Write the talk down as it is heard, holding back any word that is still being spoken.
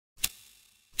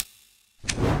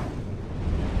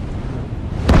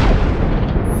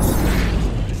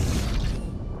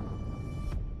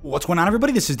What's going on,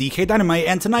 everybody? This is dkdynamite,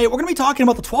 and tonight we're going to be talking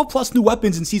about the 12 plus new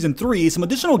weapons in Season 3, some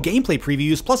additional gameplay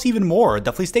previews, plus even more.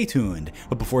 Definitely stay tuned.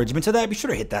 But before we jump into that, be sure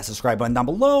to hit that subscribe button down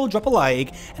below, drop a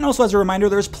like, and also as a reminder,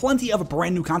 there's plenty of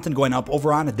brand new content going up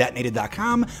over on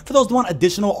detonated.com for those who want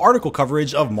additional article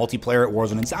coverage of multiplayer,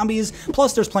 Warzone, and zombies.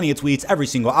 Plus, there's plenty of tweets every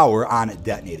single hour on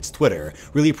Detonated's Twitter.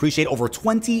 Really appreciate over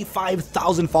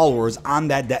 25,000 followers on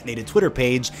that Detonated Twitter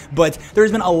page, but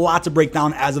there's been a lot to break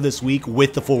down as of this week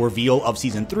with the full reveal of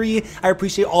Season 3. I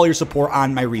appreciate all your support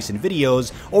on my recent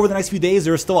videos. Over the next few days,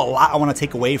 there's still a lot I want to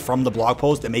take away from the blog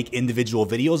post and make individual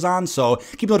videos on, so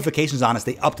keep notifications on to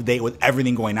stay up to date with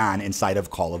everything going on inside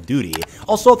of Call of Duty.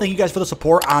 Also, thank you guys for the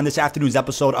support on this afternoon's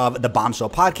episode of the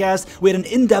Bombshell Podcast. We had an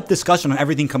in-depth discussion on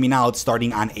everything coming out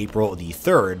starting on April the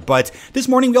 3rd, but this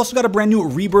morning we also got a brand new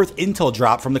Rebirth intel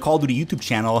drop from the Call of Duty YouTube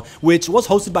channel, which was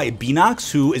hosted by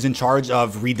Beanox, who is in charge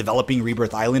of redeveloping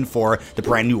Rebirth Island for the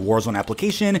brand new Warzone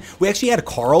application. We actually had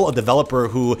Carl, a developer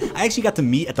who I actually got to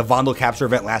meet at the Vondel Capture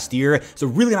event last year. He's a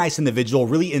really nice individual,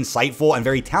 really insightful and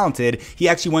very talented. He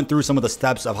actually went through some of the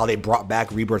steps of how they brought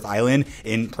back Rebirth Island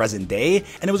in present day,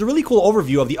 and it was a really cool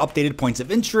overview of the updated points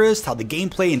of interest, how the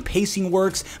gameplay and pacing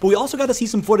works, but we also got to see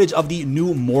some footage of the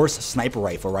new Morse sniper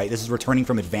rifle, right? This is returning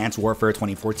from Advanced Warfare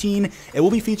 2014. It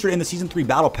will be featured in the Season 3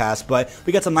 Battle Pass, but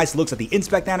we got some nice looks at the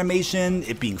inspect animation,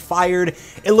 it being fired.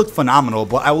 It looked phenomenal,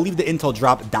 but I will leave the intel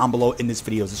drop down below in this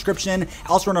video's description. I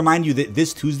also want to remind you that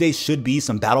this Tuesday should be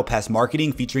some Battle Pass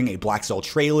marketing featuring a Black Cell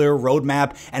trailer,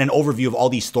 roadmap, and an overview of all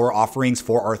these store offerings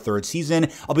for our third season.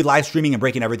 I'll be live streaming and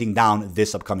breaking everything down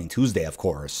this upcoming Tuesday, of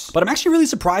course. But I'm actually really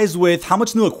surprised with how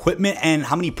much new equipment and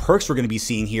how many perks we're going to be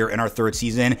seeing here in our third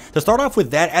season. To start off with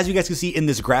that, as you guys can see in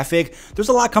this graphic, there's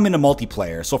a lot coming to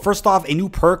multiplayer. So first off, a new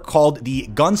perk called the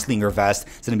Gunslinger Vest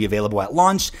is going to be available at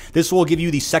launch. This will give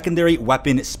you the Secondary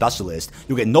Weapon Specialist.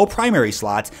 You'll get no primary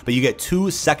slots, but you get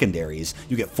 2 secondaries.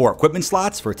 You get 4 equipment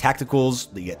slots for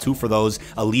tacticals, you get 2 for those,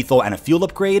 a lethal and a field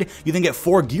upgrade. You then get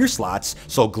 4 gear slots,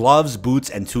 so gloves, boots,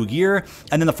 and 2 gear.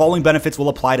 And then the following benefits will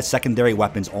apply to secondary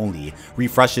weapons only.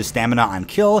 Refreshes stamina on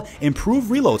kill,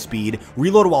 improve reload speed,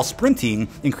 reload while sprinting,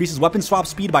 increases weapon swap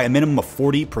speed by a minimum of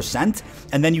 40%,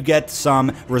 and then you get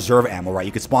some reserve ammo, right?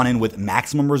 You could spawn in with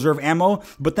maximum reserve ammo,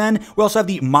 but then we also have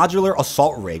the Modular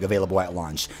Assault Rig available at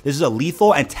launch. This is a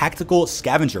lethal and tactical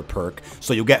scavenger perk,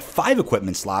 so you'll get 5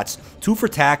 equipment slots, 2 for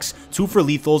tacs, 2 for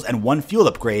lethals, and 1 field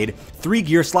upgrade, 3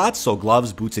 gear slots, so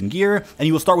gloves, boots, and gear, and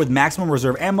you will start with maximum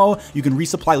reserve ammo. You can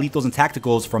resupply lethals and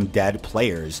tacticals from dead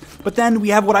players. But then we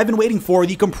have what I've been waiting for,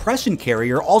 the Compression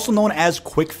Carrier, also known as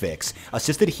Quick Fix,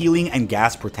 assisted healing and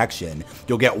gas protection.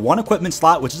 You'll get 1 equipment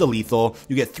slot, which is a lethal,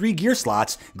 you get 3 gear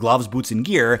slots, gloves, boots, and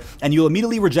gear, and you'll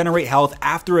immediately regenerate health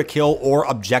after a kill or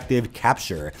objective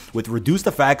capture, with reduced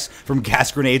effects from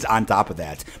gas grenades on top of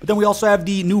that. But then we also have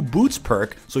the new Boots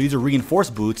perk, so these are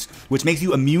reinforced boots, which makes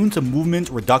you immune to movement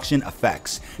reduction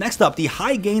effects. Next up, the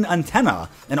High Gain Antenna,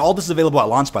 and all this is available at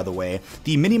launch, by the way.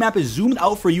 The minimap is zoomed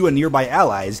out for you and nearby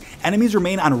allies. Enemies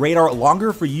remain on radar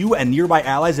longer for you and nearby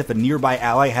allies if a nearby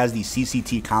ally has the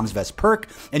CCT Comms Vest perk,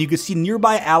 and you can see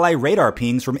nearby ally radar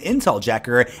pings from Intel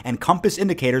Jacker and compass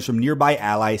indicators from nearby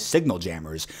ally signal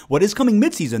jammers. What is coming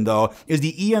mid-season, though, is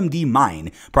the EMD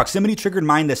Mine, proximity triggered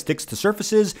mine that sticks to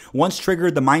surfaces. Once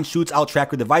triggered, the mine shoots out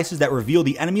tracker devices that reveal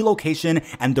the enemy location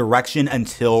and direction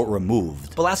until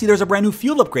removed. But lastly, there's a brand new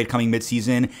field upgrade coming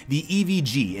mid-season, the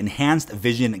EVG, Enhanced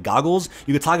Vision Goggles.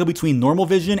 You can toggle between normal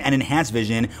vision and enhanced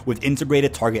vision with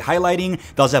integrated target highlighting.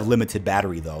 It does have limited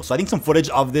battery though, so I think some footage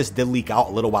of this did leak out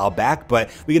a little while back, but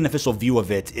we get an official view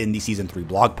of it in the Season 3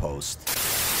 blog post.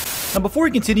 Now before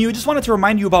we continue, I just wanted to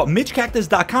remind you about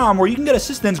MitchCactus.com, where you can get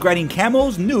assistance granting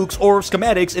camos, nukes, or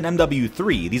schematics in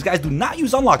MW3. These guys do not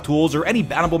use unlock tools or any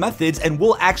bannable methods and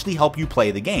will actually help you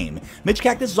play the game.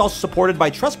 MitchCactus is also supported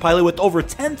by Trustpilot with over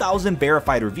 10,000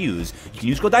 verified reviews. You can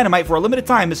use code Dynamite for a limited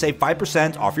time to save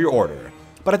 5% off your order.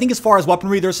 But I think as far as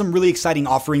weaponry, there's some really exciting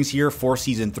offerings here for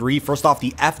Season 3. First off,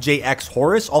 the FJX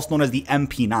Horus, also known as the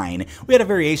MP9. We had a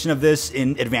variation of this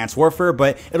in Advanced Warfare,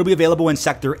 but it'll be available in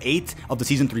Sector 8 of the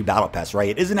Season 3 Battle Pass, right?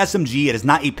 It is an SMG, it is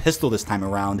not a pistol this time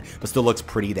around, but still looks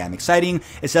pretty damn exciting.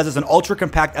 It says it's an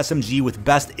ultra-compact SMG with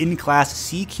best-in-class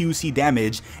CQC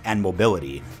damage and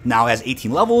mobility. Now it has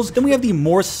 18 levels. Then we have the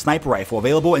Morse Sniper Rifle,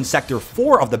 available in Sector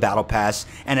 4 of the Battle Pass,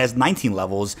 and has 19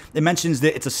 levels. It mentions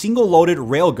that it's a single-loaded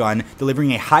railgun delivering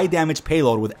featuring a high damage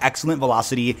payload with excellent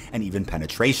velocity and even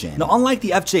penetration. Now, unlike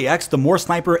the FJX, the More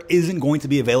Sniper isn't going to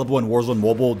be available in Warzone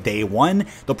Mobile day one.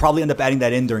 They'll probably end up adding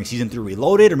that in during Season 3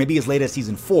 Reloaded, or maybe as late as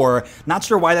Season 4. Not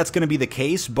sure why that's going to be the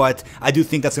case, but I do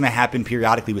think that's going to happen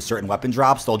periodically with certain weapon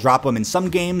drops. They'll drop them in some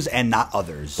games and not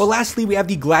others. But lastly, we have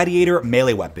the Gladiator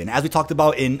melee weapon. As we talked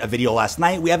about in a video last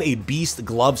night, we have a Beast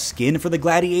Glove skin for the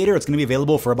Gladiator. It's going to be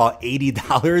available for about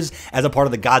 $80 as a part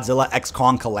of the Godzilla x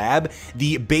Kong collab.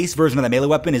 The base version of the melee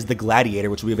weapon is the Gladiator,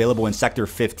 which will be available in Sector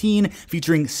 15,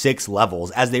 featuring 6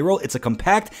 levels. As they wrote, it's a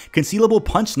compact, concealable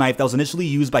punch knife that was initially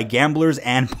used by gamblers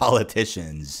and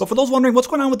politicians. But for those wondering what's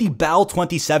going on with the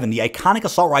BAL-27, the iconic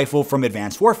assault rifle from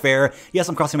Advanced Warfare, yes,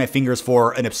 I'm crossing my fingers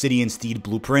for an Obsidian Steed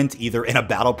blueprint, either in a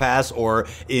battle pass or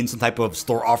in some type of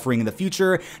store offering in the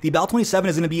future. The BAL-27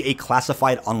 is going to be a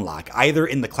classified unlock, either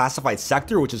in the classified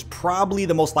sector, which is probably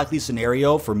the most likely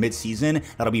scenario for mid-season.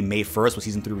 That'll be May 1st with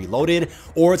Season 3 Reloaded,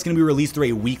 or it's going to be released through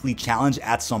a weekly challenge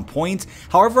at some point.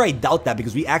 However, I doubt that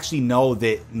because we actually know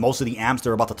that most of the amps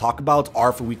they're about to talk about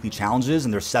are for weekly challenges,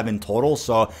 and there's 7 total,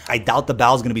 so I doubt the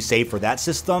BAL is going to be saved for that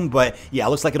system. But yeah, it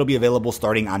looks like it'll be available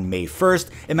starting on May 1st.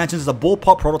 It mentions it's a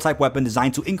bullpup prototype weapon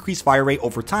designed to increase fire rate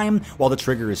over time while the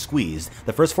trigger is squeezed.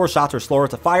 The first 4 shots are slower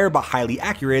to fire but highly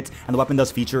accurate, and the weapon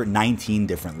does feature 19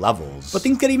 different levels. But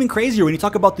things get even crazier when you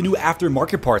talk about the new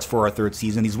aftermarket parts for our 3rd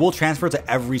season. These will transfer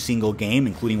to every single game,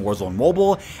 including Warzone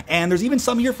Mobile, and there's even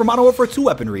some here for Modern Warfare 2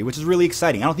 weaponry, which is really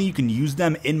exciting. I don't think you can use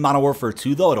them in Modern Warfare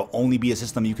 2 though. It'll only be a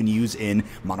system you can use in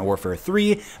Modern Warfare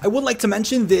 3. I would like to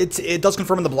mention that it does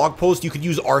confirm in the blog post you could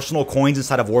use Arsenal coins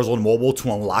inside of Warzone Mobile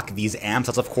to unlock these amps.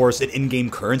 That's of course an in-game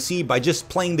currency by just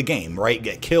playing the game, right?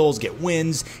 Get kills, get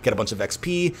wins, get a bunch of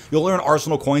XP. You'll earn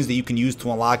Arsenal coins that you can use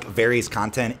to unlock various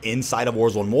content inside of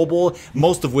Warzone Mobile,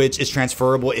 most of which is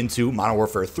transferable into Modern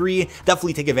Warfare 3.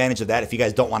 Definitely take advantage of that. If you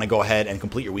guys don't want to go ahead and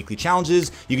complete your weekly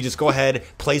challenges, you can just go ahead,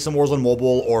 play some Warzone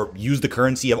Mobile, or use the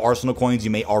currency of Arsenal coins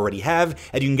you may already have,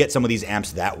 and you can get some of these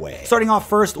amps that way. Starting off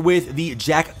first with the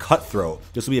Jack Cutthroat.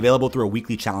 This will be available through a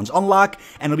weekly challenge unlock,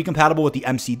 and it'll be compatible with the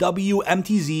MCW,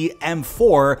 MTZ,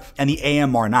 M4, and the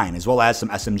AMR9, as well as some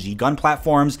SMG gun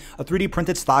platforms, a 3D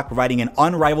printed stock providing an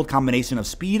unrivaled combination of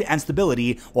speed and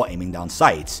stability while aiming down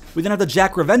sights. We then have the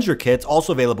Jack Revenger kit,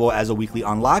 also available as a weekly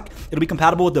unlock. It'll be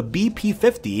compatible with the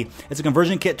BP50. It's a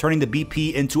conversion kit turning the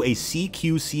BP into a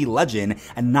CQC Legend,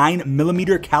 a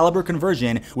 9mm caliber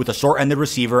conversion with a short-ended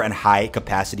receiver and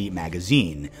high-capacity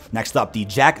magazine. Next up, the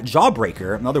Jack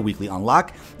Jawbreaker, another weekly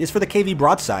unlock, is for the KV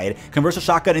broadside, converts a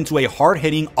shotgun into a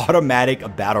hard-hitting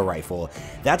automatic battle rifle.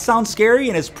 That sounds scary,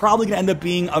 and it's probably going to end up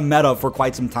being a meta for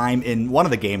quite some time in one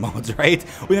of the game modes, right?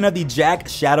 We then have the Jack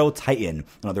Shadow Titan,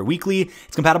 another weekly.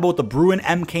 It's compatible with the Bruin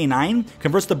MK9,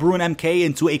 converts the Bruin MK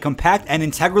into a compact and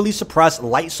integrally suppressed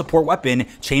light support weapon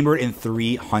chambered in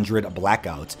 300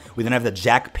 blackouts. We then have the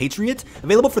Jack Patriot,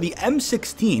 available for the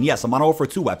M16, yes, a Modern Warfare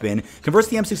 2 weapon, converts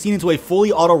the M16 into a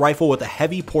fully auto rifle with a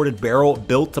heavy ported barrel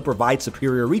built to provide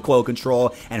superior recoil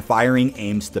control and firing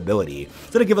aim stability.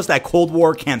 It's gonna give us that Cold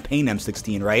War campaign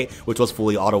M16, right, which was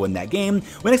fully auto in that game.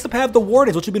 We next up have the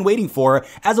Wardens, which we've been waiting for,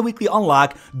 as a weekly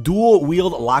unlock,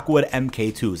 dual-wield Lockwood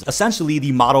MK2s, essentially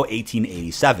the Model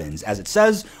 1887s. As it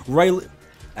says,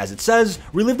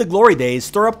 relive the glory days,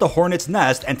 stir up the hornet's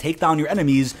nest, and take down your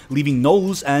enemies, leaving no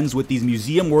loose ends with these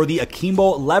museum-worthy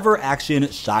Akimbo lever-action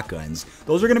shotguns.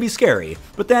 Those are going to be scary.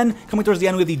 But then, coming towards the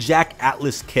end, we have the Jack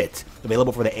Atlas kit.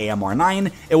 Available for the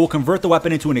AMR9, it will convert the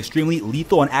weapon into an extremely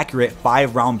lethal and accurate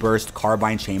 5-round burst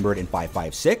carbine chambered in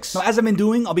 5.56. Now, as I've been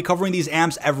doing, I'll be covering these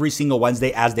amps every single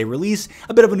Wednesday as they release.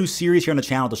 A bit of a new series here on the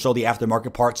channel to show the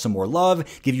aftermarket parts some more love,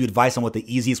 give you advice on what the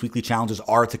easiest weekly challenges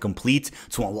are to complete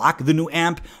to unlock the new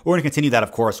amp. We're going to continue that,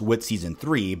 of course, with Season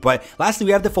 3. But lastly,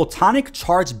 we have the Photonic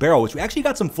Charged Barrel, which we actually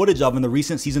got some footage of in the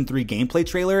recent Season 3 gameplay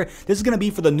trailer. This is going to be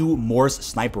for the new Morse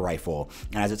sniper rifle.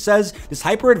 And as it says, this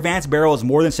hyper-advanced barrel is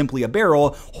more than simply a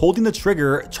barrel. Holding the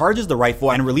trigger charges the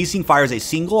rifle, and releasing fires a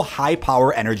single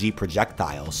high-power energy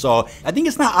projectile. So I think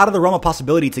it's not out of the realm of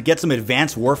possibility to get some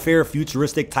advanced warfare,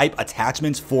 futuristic type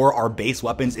attachments for our base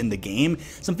weapons in the game.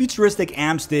 Some futuristic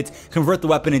amps that convert the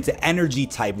weapon into energy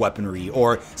type weaponry,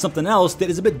 or something else that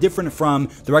is a bit different from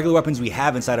the regular weapons we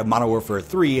have inside of Modern Warfare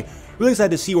 3. Really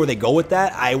excited to see where they go with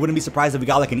that. I wouldn't be surprised if we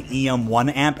got like an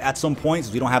EM1 amp at some point,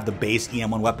 since we don't have the base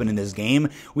EM1 weapon in this game.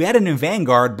 We had it in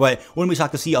Vanguard, but wouldn't be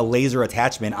shocked to see a laser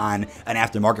attachment on an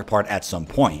aftermarket part at some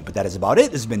point. But that is about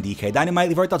it. This has been dkdynamite.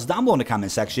 Leave your thoughts down below in the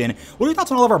comment section. What are your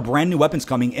thoughts on all of our brand new weapons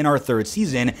coming in our 3rd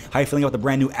season? How are you feeling about the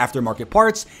brand new aftermarket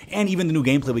parts, and even the new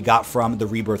gameplay we got from the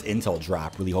Rebirth Intel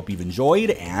drop? Really hope you've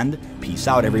enjoyed, and peace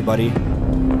out, everybody.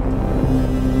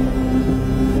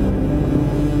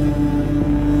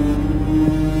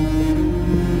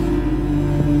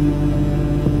 you.